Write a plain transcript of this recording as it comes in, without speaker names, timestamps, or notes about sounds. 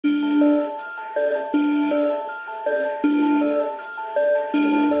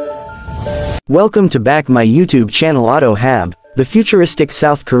Welcome to back my YouTube channel Auto Hab. The futuristic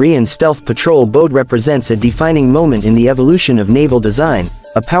South Korean stealth patrol boat represents a defining moment in the evolution of naval design,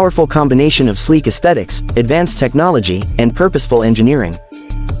 a powerful combination of sleek aesthetics, advanced technology, and purposeful engineering.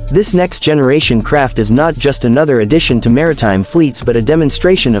 This next-generation craft is not just another addition to maritime fleets but a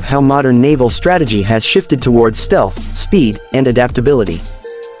demonstration of how modern naval strategy has shifted towards stealth, speed, and adaptability.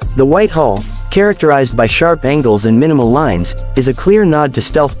 The white hull, characterized by sharp angles and minimal lines, is a clear nod to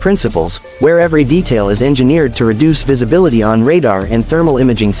stealth principles, where every detail is engineered to reduce visibility on radar and thermal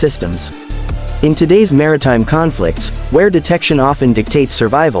imaging systems. In today's maritime conflicts, where detection often dictates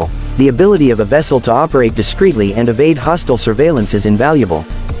survival, the ability of a vessel to operate discreetly and evade hostile surveillance is invaluable.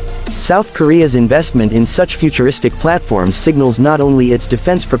 South Korea's investment in such futuristic platforms signals not only its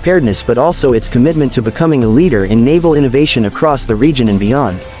defense preparedness but also its commitment to becoming a leader in naval innovation across the region and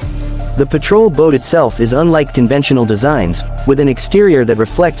beyond. The patrol boat itself is unlike conventional designs, with an exterior that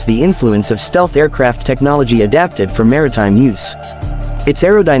reflects the influence of stealth aircraft technology adapted for maritime use. Its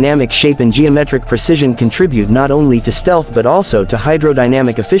aerodynamic shape and geometric precision contribute not only to stealth but also to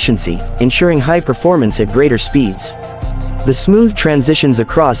hydrodynamic efficiency, ensuring high performance at greater speeds. The smooth transitions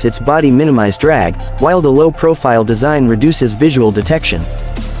across its body minimize drag, while the low-profile design reduces visual detection.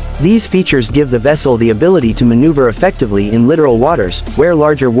 These features give the vessel the ability to maneuver effectively in littoral waters, where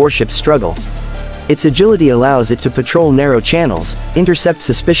larger warships struggle. Its agility allows it to patrol narrow channels, intercept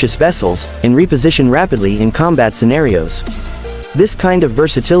suspicious vessels, and reposition rapidly in combat scenarios. This kind of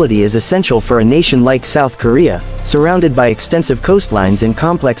versatility is essential for a nation like South Korea, surrounded by extensive coastlines and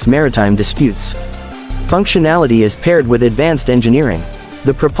complex maritime disputes. Functionality is paired with advanced engineering.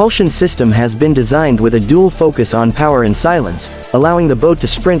 The propulsion system has been designed with a dual focus on power and silence, allowing the boat to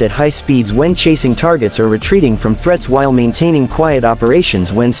sprint at high speeds when chasing targets or retreating from threats while maintaining quiet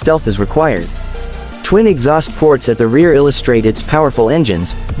operations when stealth is required. Twin exhaust ports at the rear illustrate its powerful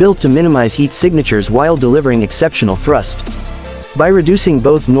engines, built to minimize heat signatures while delivering exceptional thrust. By reducing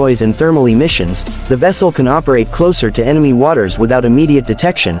both noise and thermal emissions, the vessel can operate closer to enemy waters without immediate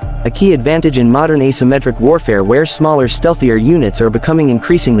detection, a key advantage in modern asymmetric warfare where smaller, stealthier units are becoming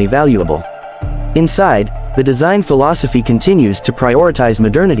increasingly valuable. Inside, the design philosophy continues to prioritize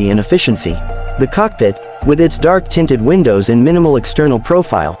modernity and efficiency. The cockpit, with its dark tinted windows and minimal external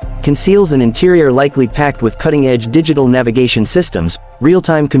profile, conceals an interior likely packed with cutting-edge digital navigation systems,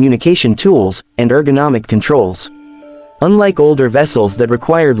 real-time communication tools, and ergonomic controls. Unlike older vessels that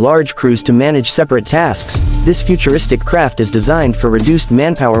required large crews to manage separate tasks, this futuristic craft is designed for reduced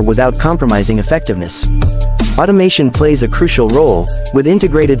manpower without compromising effectiveness. Automation plays a crucial role, with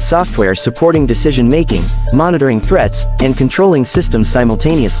integrated software supporting decision-making, monitoring threats, and controlling systems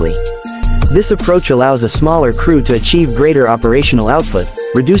simultaneously. This approach allows a smaller crew to achieve greater operational output,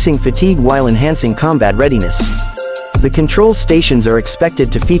 reducing fatigue while enhancing combat readiness. The control stations are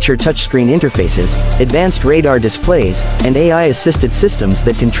expected to feature touchscreen interfaces, advanced radar displays, and AI-assisted systems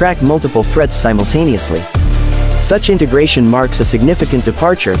that can track multiple threats simultaneously. Such integration marks a significant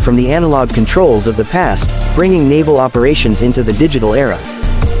departure from the analog controls of the past, bringing naval operations into the digital era.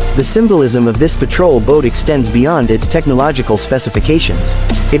 The symbolism of this patrol boat extends beyond its technological specifications.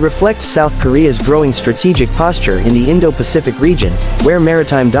 It reflects South Korea's growing strategic posture in the Indo-Pacific region, where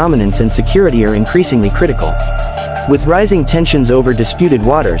maritime dominance and security are increasingly critical. With rising tensions over disputed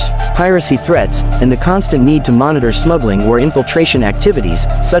waters, piracy threats, and the constant need to monitor smuggling or infiltration activities,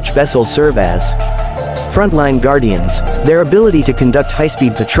 such vessels serve as frontline guardians. Their ability to conduct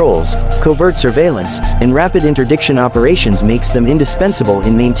high-speed patrols, covert surveillance, and rapid interdiction operations makes them indispensable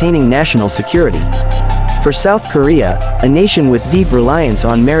in maintaining national security. For South Korea, a nation with deep reliance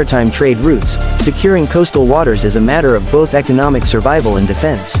on maritime trade routes, securing coastal waters is a matter of both economic survival and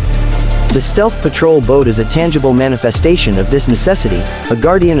defense. The stealth patrol boat is a tangible manifestation of this necessity, a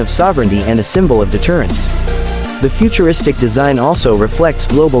guardian of sovereignty and a symbol of deterrence. The futuristic design also reflects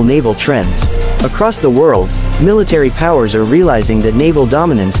global naval trends. Across the world, military powers are realizing that naval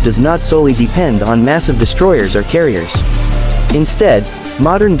dominance does not solely depend on massive destroyers or carriers. Instead,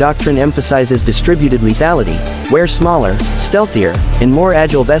 modern doctrine emphasizes distributed lethality, where smaller, stealthier, and more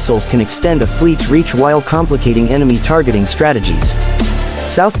agile vessels can extend a fleet's reach while complicating enemy targeting strategies.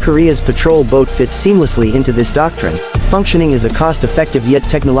 South Korea's patrol boat fits seamlessly into this doctrine, functioning as a cost-effective yet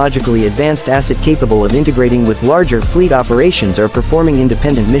technologically advanced asset capable of integrating with larger fleet operations or performing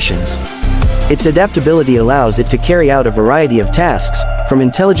independent missions. Its adaptability allows it to carry out a variety of tasks, from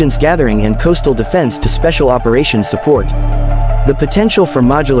intelligence gathering and coastal defense to special operations support. The potential for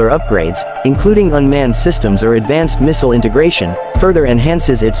modular upgrades, including unmanned systems or advanced missile integration, further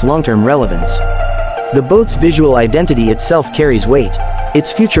enhances its long-term relevance. The boat's visual identity itself carries weight. Its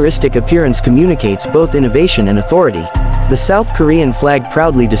futuristic appearance communicates both innovation and authority. The South Korean flag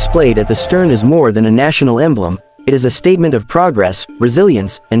proudly displayed at the stern is more than a national emblem, it is a statement of progress,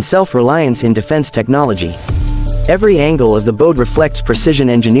 resilience, and self-reliance in defense technology. Every angle of the boat reflects precision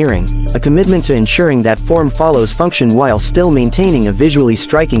engineering, a commitment to ensuring that form follows function while still maintaining a visually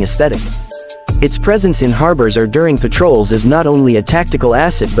striking aesthetic. Its presence in harbors or during patrols is not only a tactical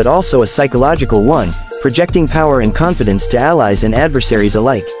asset but also a psychological one, projecting power and confidence to allies and adversaries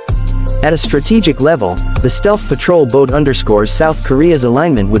alike. At a strategic level, the stealth patrol boat underscores South Korea's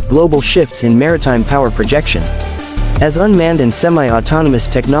alignment with global shifts in maritime power projection. As unmanned and semi-autonomous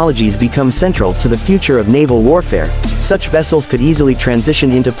technologies become central to the future of naval warfare, such vessels could easily transition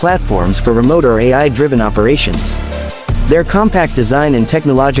into platforms for remote or AI-driven operations. Their compact design and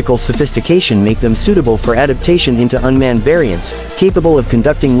technological sophistication make them suitable for adaptation into unmanned variants, capable of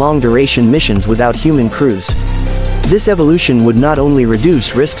conducting long-duration missions without human crews. This evolution would not only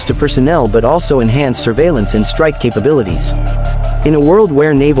reduce risks to personnel but also enhance surveillance and strike capabilities. In a world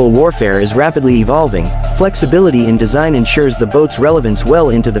where naval warfare is rapidly evolving, flexibility in design ensures the boat's relevance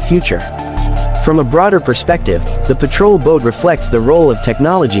well into the future. From a broader perspective, the patrol boat reflects the role of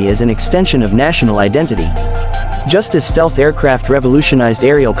technology as an extension of national identity. Just as stealth aircraft revolutionized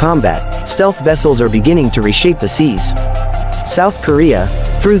aerial combat, stealth vessels are beginning to reshape the seas. South Korea,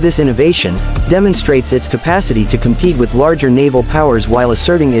 through this innovation, demonstrates its capacity to compete with larger naval powers while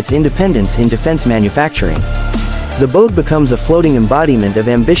asserting its independence in defense manufacturing. The boat becomes a floating embodiment of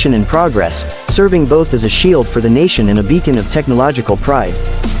ambition and progress, serving both as a shield for the nation and a beacon of technological pride.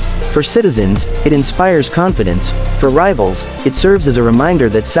 For citizens, it inspires confidence. For rivals, it serves as a reminder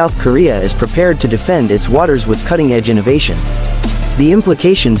that South Korea is prepared to defend its waters with cutting-edge innovation. The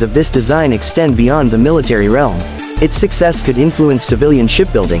implications of this design extend beyond the military realm. Its success could influence civilian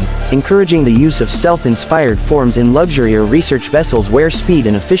shipbuilding, encouraging the use of stealth-inspired forms in luxury or research vessels where speed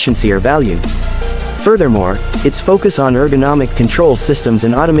and efficiency are valued. Furthermore, its focus on ergonomic control systems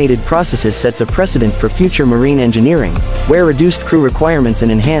and automated processes sets a precedent for future marine engineering, where reduced crew requirements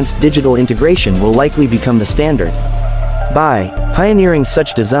and enhanced digital integration will likely become the standard. By pioneering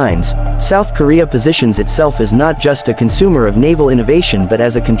such designs, South Korea positions itself as not just a consumer of naval innovation but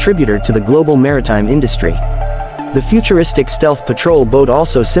as a contributor to the global maritime industry. The futuristic stealth patrol boat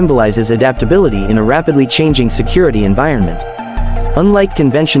also symbolizes adaptability in a rapidly changing security environment. Unlike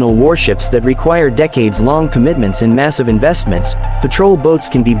conventional warships that require decades-long commitments and massive investments, patrol boats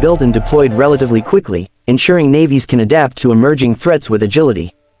can be built and deployed relatively quickly, ensuring navies can adapt to emerging threats with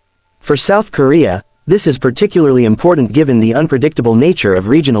agility. For South Korea, this is particularly important given the unpredictable nature of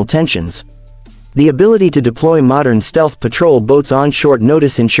regional tensions. The ability to deploy modern stealth patrol boats on short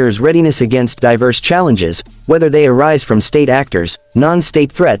notice ensures readiness against diverse challenges, whether they arise from state actors,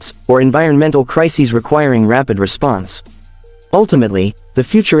 non-state threats, or environmental crises requiring rapid response. Ultimately, the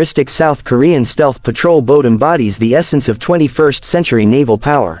futuristic South Korean stealth patrol boat embodies the essence of 21st-century naval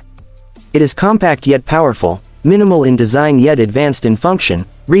power. It is compact yet powerful, minimal in design yet advanced in function,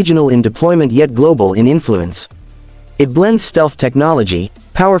 regional in deployment yet global in influence. It blends stealth technology,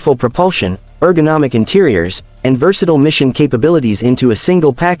 powerful propulsion, ergonomic interiors, and versatile mission capabilities into a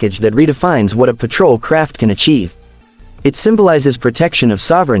single package that redefines what a patrol craft can achieve. It symbolizes protection of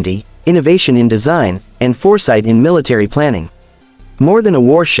sovereignty, innovation in design, and foresight in military planning. More than a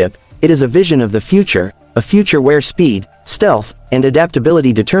warship, it is a vision of the future, a future where speed, stealth, and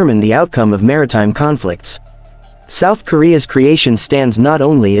adaptability determine the outcome of maritime conflicts. South Korea's creation stands not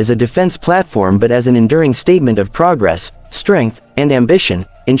only as a defense platform but as an enduring statement of progress, strength, and ambition,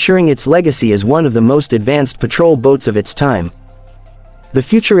 ensuring its legacy as one of the most advanced patrol boats of its time. The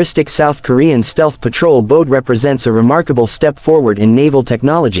futuristic South Korean stealth patrol boat represents a remarkable step forward in naval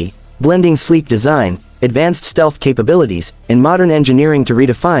technology, blending sleek design, advanced stealth capabilities, and modern engineering to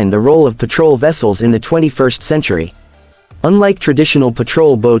redefine the role of patrol vessels in the 21st century. Unlike traditional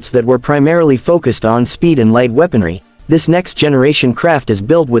patrol boats that were primarily focused on speed and light weaponry, this next-generation craft is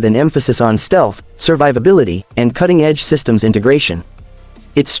built with an emphasis on stealth, survivability, and cutting-edge systems integration.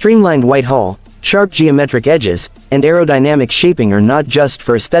 Its streamlined white hull, sharp geometric edges, and aerodynamic shaping are not just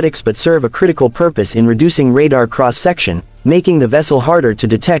for aesthetics but serve a critical purpose in reducing radar cross-section, making the vessel harder to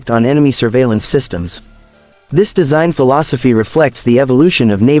detect on enemy surveillance systems. This design philosophy reflects the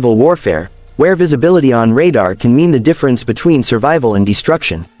evolution of naval warfare, where visibility on radar can mean the difference between survival and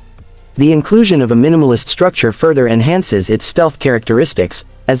destruction. The inclusion of a minimalist structure further enhances its stealth characteristics,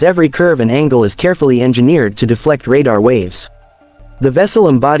 as every curve and angle is carefully engineered to deflect radar waves. The vessel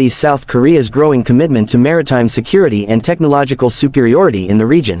embodies South Korea's growing commitment to maritime security and technological superiority in the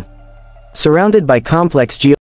region. Surrounded by complex